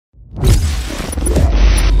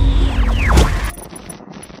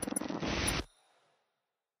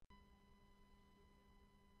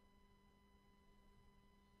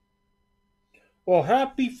Well,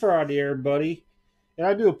 happy Friday, everybody. And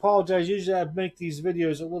I do apologize. Usually I make these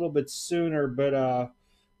videos a little bit sooner, but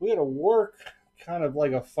we had a work kind of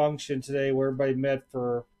like a function today where everybody met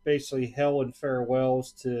for basically hell and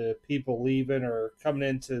farewells to people leaving or coming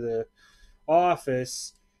into the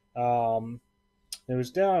office. Um, it was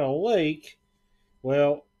down a lake.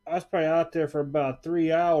 Well, I was probably out there for about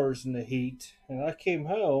 3 hours in the heat, and I came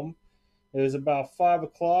home. It was about 5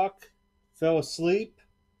 o'clock, fell asleep,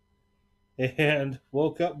 and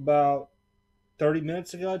woke up about 30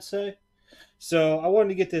 minutes ago, I'd say. So I wanted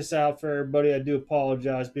to get this out for everybody. I do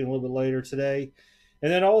apologize being a little bit later today.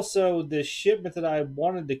 And then also, the shipment that I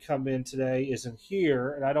wanted to come in today isn't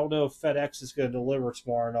here, and I don't know if FedEx is going to deliver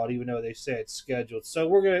tomorrow or not, even though they say it's scheduled. So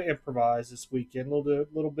we're going to improvise this weekend, a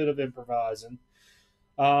little bit of improvising.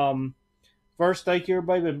 Um, First, thank you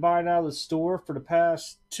everybody been buying out of the store for the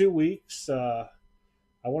past 2 weeks. I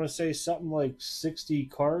want to say something like 60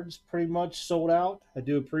 cards pretty much sold out. I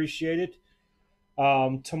do appreciate it.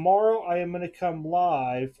 Tomorrow I am going to come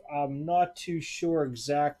live. I'm not too sure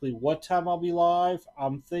exactly what time I'll be live.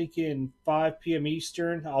 I'm thinking 5 p.m.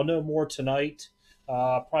 Eastern. I'll know more tonight.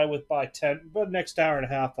 Probably with by 10, but next hour and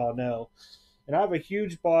a half I'll know. And I have a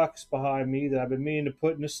huge box behind me that I've been meaning to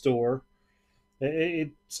put in the store.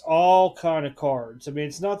 It's all kind of cards. I mean,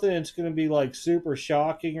 it's nothing that's going to be like super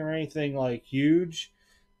shocking or anything like huge,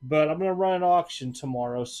 but I'm going to run an auction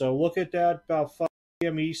tomorrow. So look at that about 5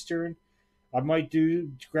 p.m. Eastern. I might do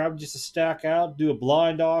grab just a stack out, do a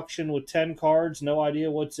blind auction with 10 cards, no idea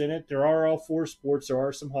what's in it. There are all four sports, there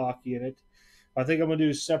are some hockey in it. I think I'm going to do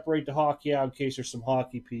is separate the hockey out in case there's some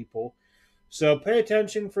hockey people. So pay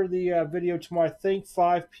attention for the video tomorrow. I think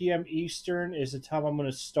 5 p.m. Eastern is the time I'm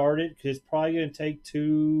going to start it because it's probably going to take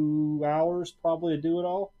 2 hours probably to do it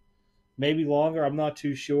all. Maybe longer. I'm not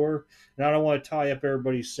too sure. And I don't want to tie up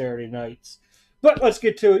everybody's Saturday nights. But let's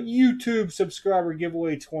get to it. YouTube subscriber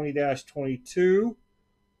giveaway 20-22.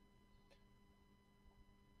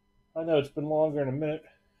 I know it's been longer in a minute.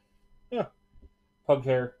 Yeah, pug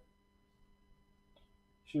hair.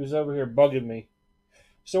 She was over here bugging me.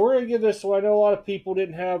 So we're going to give this away. I know a lot of people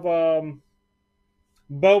didn't have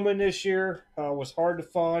Bowman this year. It was hard to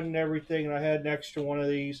find and everything, and I had an extra one of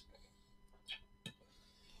these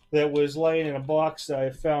that was laying in a box that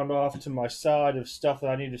I found off to my side of stuff that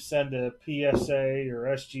I need to send to PSA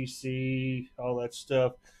or SGC, all that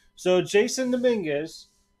stuff. So Jason Dominguez,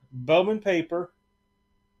 Bowman paper.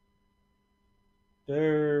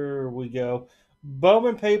 There we go.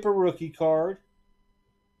 Bowman paper rookie card.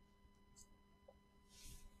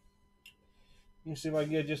 Let me see if I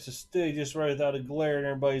can get just to stay just right without a glare in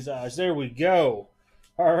everybody's eyes. There we go.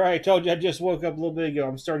 All right, told you I just woke up a little bit ago.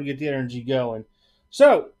 I'm starting to get the energy going.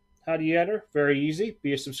 So, how do you enter? Very easy.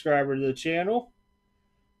 Be a subscriber to the channel.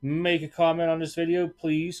 Make a comment on this video.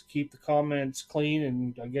 Please keep the comments clean,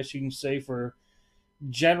 and I guess you can say for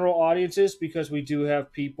general audiences, because we do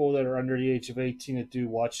have people that are under the age of 18 that do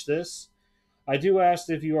watch this. I do ask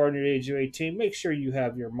that if you are under the age of 18, make sure you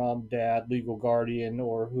have your mom, dad, legal guardian,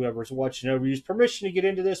 or whoever's watching over you's permission to get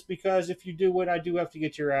into this, because if you do win, I do have to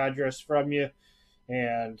get your address from you,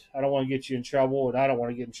 and I don't want to get you in trouble, and I don't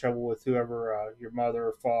want to get in trouble with whoever your mother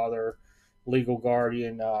or father, legal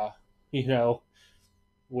guardian, you know,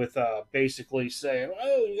 with basically saying,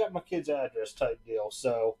 "Oh, you got my kid's address" type deal.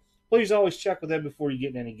 So please always check with them before you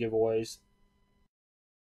get in any giveaways.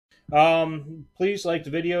 Please like the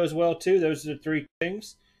video as well too. Those are the three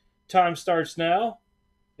things. Time starts now.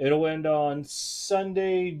 It'll end on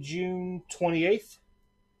Sunday, June 28th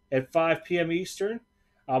at 5 p.m. Eastern.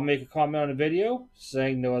 I'll make a comment on the video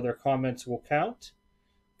saying no other comments will count.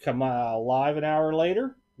 Come live an hour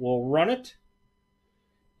later. We'll run it.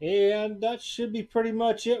 And that should be pretty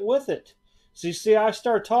much it with it. So you see, I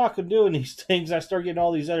start talking, doing these things. I start getting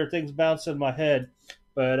all these other things bouncing in my head.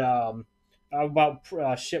 But about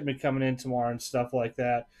shipment coming in tomorrow and stuff like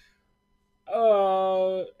that.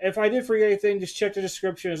 If I did forget anything, just check the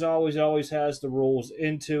description. As always has the rules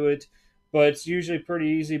into it. But it's usually pretty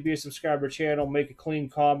easy. Be a subscriber channel, make a clean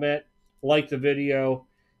comment, like the video,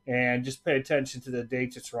 and just pay attention to the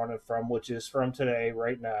dates it's running from, which is from today,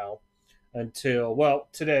 right now, until, well,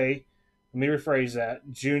 today, let me rephrase that,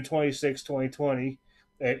 June 26, 2020,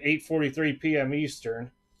 at 8:43 p.m.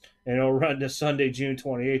 Eastern, and it'll run to Sunday, June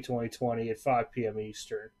 28, 2020, at 5 p.m.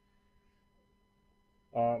 Eastern.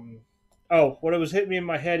 What it was hitting me in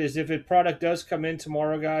my head is if a product does come in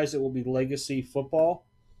tomorrow, guys, it will be Legacy Football.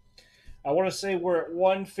 I want to say we're at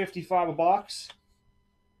 155 a box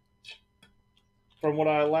from what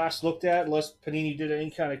I last looked at, unless Panini did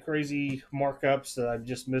any kind of crazy markups that I've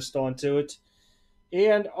just missed onto it.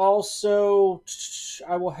 And also,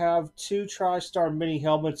 I will have two TriStar mini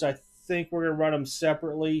helmets. I think we're gonna run them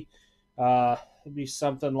separately. It'd be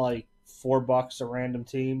something like $4 a random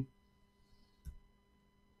team.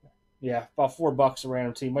 Yeah, about $4 a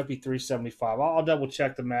random team. Might be $3.75. I'll double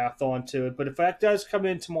check the math onto it. But if that does come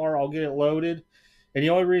in tomorrow, I'll get it loaded. And the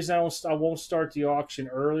only reason I won't start the auction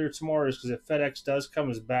earlier tomorrow is because if FedEx does come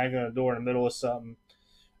is banging on the door in the middle of something,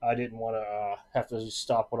 I didn't want to have to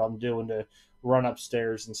stop what I'm doing to run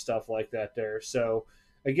upstairs and stuff like that there. So,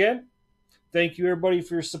 again, thank you everybody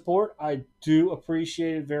for your support. I do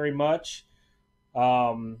appreciate it very much.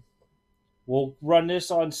 We'll run this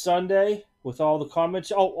on Sunday with all the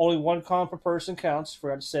comments. Oh, only one comment per person counts.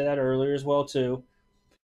 Forgot to say that earlier as well too.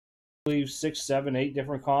 Leave 6, 7, 8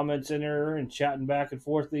 different comments in there and chatting back and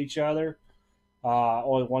forth with each other.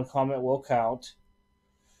 Only one comment will count.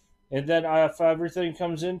 And then if everything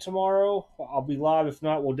comes in tomorrow, I'll be live. If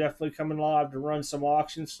not, we'll definitely come in live to run some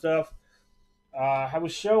auction stuff. I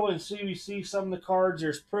was showing CBC some of the cards.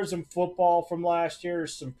 There's Prism football from last year.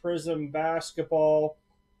 There's some Prism basketball.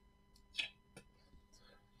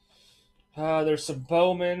 There's some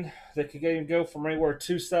Bowman that could go from anywhere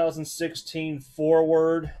 2016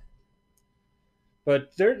 forward.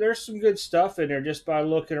 But there's some good stuff in there just by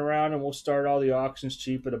looking around, and we'll start all the auctions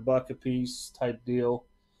cheap at $1 a piece type deal.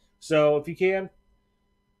 So if you can,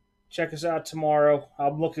 check us out tomorrow.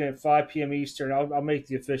 I'm looking at 5 p.m. Eastern. I'll make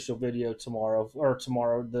the official video tomorrow,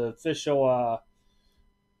 the official,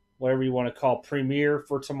 whatever you want to call premiere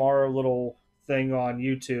for tomorrow, little thing on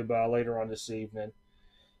YouTube later on this evening.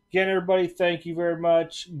 Again, everybody, thank you very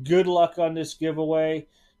much. Good luck on this giveaway.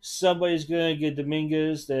 Somebody's going to get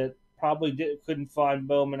Dominguez that probably couldn't find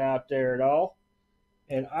Bowman out there at all.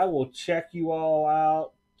 And I will check you all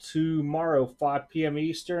out tomorrow, 5 p.m.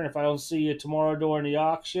 Eastern. If I don't see you tomorrow during the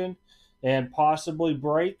auction and possibly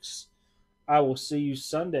breaks, I will see you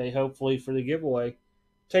Sunday, hopefully, for the giveaway.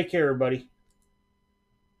 Take care, everybody.